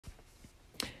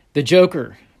The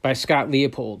Joker by Scott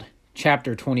Leopold,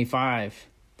 Chapter 25.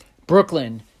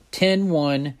 Brooklyn,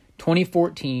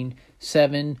 10/1/2014,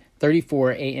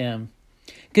 7:34 a.m.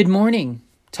 Good morning,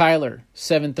 Tyler,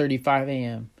 7:35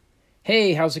 a.m.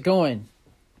 Hey, how's it going?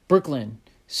 Brooklyn,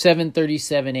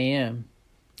 7:37 a.m.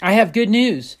 I have good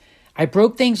news. I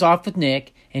broke things off with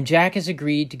Nick, and Jack has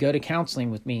agreed to go to counseling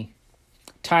with me.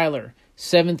 Tyler,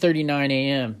 7:39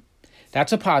 a.m.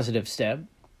 That's a positive step.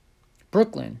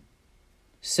 Brooklyn,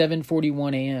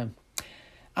 7:41 a.m.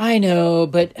 I know,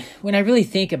 but when I really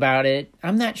think about it,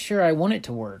 I'm not sure I want it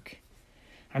to work.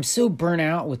 I'm so burnt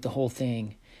out with the whole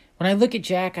thing. When I look at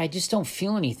Jack, I just don't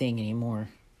feel anything anymore.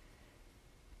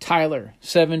 Tyler,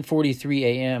 7:43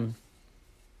 a.m.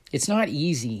 It's not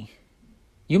easy.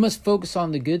 You must focus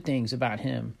on the good things about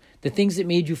him, the things that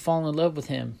made you fall in love with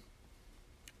him.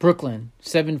 Brooklyn,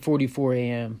 7:44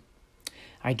 a.m.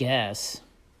 I guess.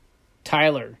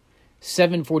 Tyler,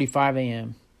 7:45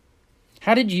 a.m.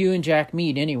 How did you and Jack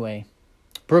meet anyway?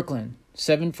 Brooklyn,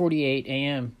 7:48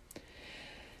 a.m.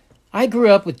 I grew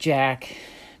up with Jack,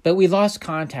 but we lost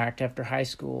contact after high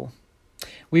school.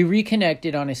 We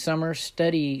reconnected on a summer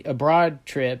study abroad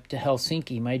trip to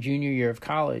Helsinki my junior year of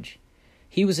college.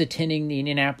 He was attending the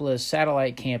Indianapolis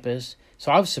satellite campus,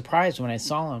 so I was surprised when I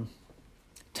saw him.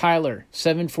 Tyler,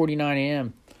 7:49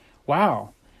 a.m.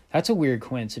 Wow, that's a weird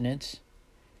coincidence.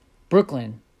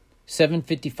 Brooklyn,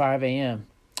 7:55 a.m.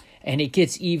 And it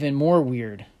gets even more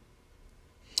weird.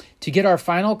 To get our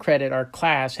final credit, our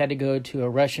class had to go to a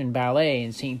Russian ballet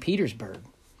in St. Petersburg.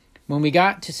 When we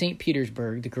got to St.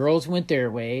 Petersburg, the girls went their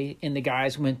way and the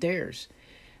guys went theirs.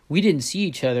 We didn't see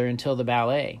each other until the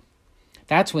ballet.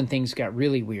 That's when things got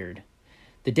really weird.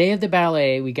 The day of the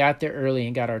ballet, we got there early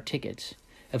and got our tickets.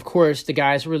 Of course, the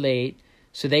guys were late,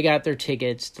 so they got their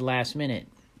tickets the last minute.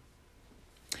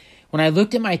 When I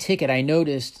looked at my ticket, I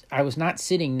noticed I was not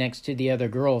sitting next to the other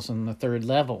girls on the third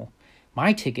level.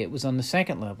 My ticket was on the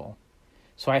second level.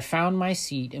 So I found my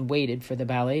seat and waited for the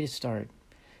ballet to start.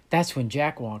 That's when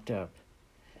Jack walked up.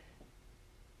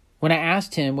 When I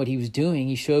asked him what he was doing,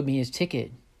 he showed me his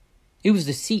ticket. It was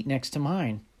the seat next to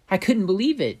mine. I couldn't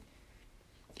believe it.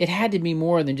 It had to be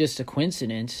more than just a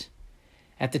coincidence.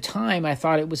 At the time, I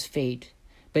thought it was fate,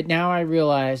 but now I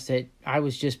realize that I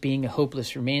was just being a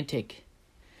hopeless romantic.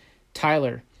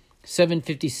 Tyler,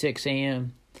 7:56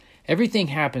 a.m. Everything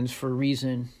happens for a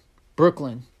reason.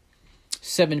 Brooklyn,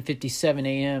 7:57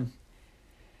 a.m.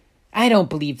 I don't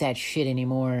believe that shit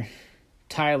anymore.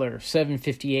 Tyler,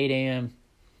 7:58 a.m.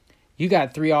 You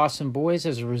got 3 awesome boys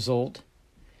as a result.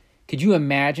 Could you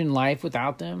imagine life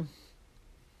without them?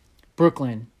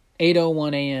 Brooklyn,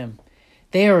 8:01 a.m.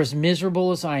 They are as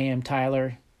miserable as I am,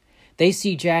 Tyler. They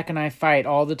see Jack and I fight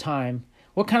all the time.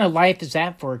 What kind of life is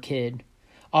that for a kid?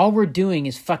 All we're doing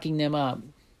is fucking them up.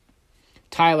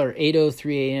 Tyler,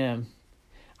 8:03 a.m.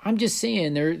 I'm just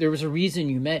saying there was a reason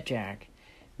you met Jack.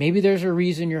 Maybe there's a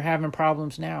reason you're having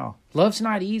problems now. Love's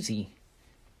not easy.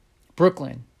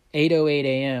 Brooklyn, 8:08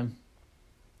 a.m.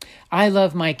 I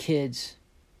love my kids,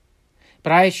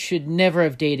 but I should never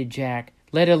have dated Jack,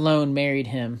 let alone married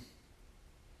him.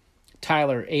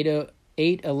 Tyler,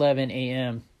 8:11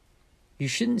 a.m. You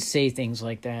shouldn't say things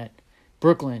like that.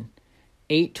 Brooklyn,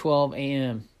 8:12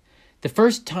 a.m. The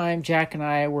first time Jack and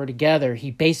I were together,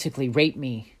 he basically raped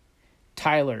me.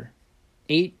 Tyler,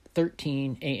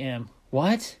 8:13 a.m.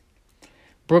 What?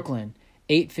 Brooklyn,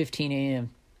 8:15 a.m.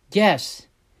 Yes.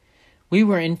 We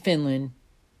were in Finland,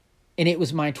 and it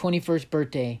was my 21st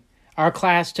birthday. Our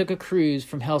class took a cruise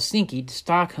from Helsinki to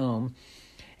Stockholm,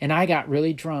 and I got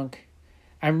really drunk.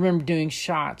 I remember doing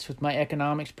shots with my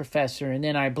economics professor, and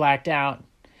then I blacked out.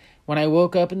 When I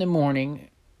woke up in the morning,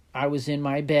 I was in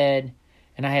my bed,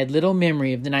 and I had little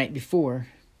memory of the night before.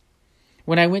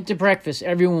 When I went to breakfast,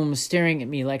 everyone was staring at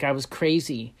me like I was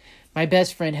crazy. My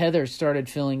best friend Heather started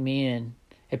filling me in.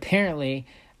 Apparently,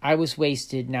 I was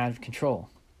wasted and out of control.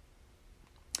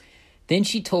 Then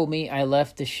she told me I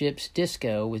left the ship's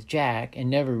disco with Jack and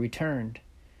never returned,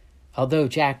 although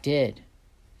Jack did.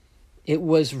 It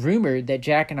was rumored that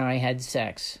Jack and I had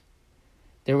sex.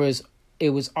 It was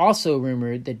also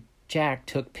rumored that Jack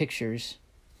took pictures.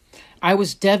 I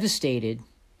was devastated.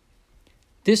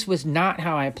 This was not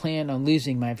how I planned on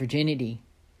losing my virginity.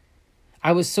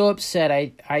 I was so upset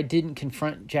I didn't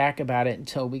confront Jack about it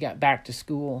until we got back to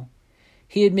school.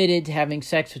 He admitted to having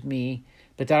sex with me,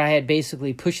 but that I had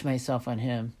basically pushed myself on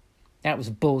him. That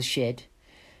was bullshit.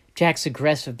 Jack's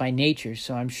aggressive by nature,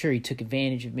 so I'm sure he took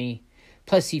advantage of me.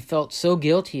 Plus, he felt so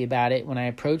guilty about it when I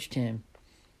approached him.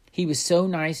 He was so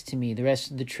nice to me the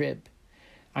rest of the trip.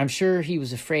 I'm sure he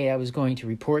was afraid I was going to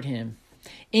report him.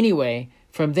 Anyway,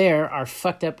 from there, our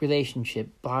fucked up relationship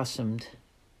blossomed.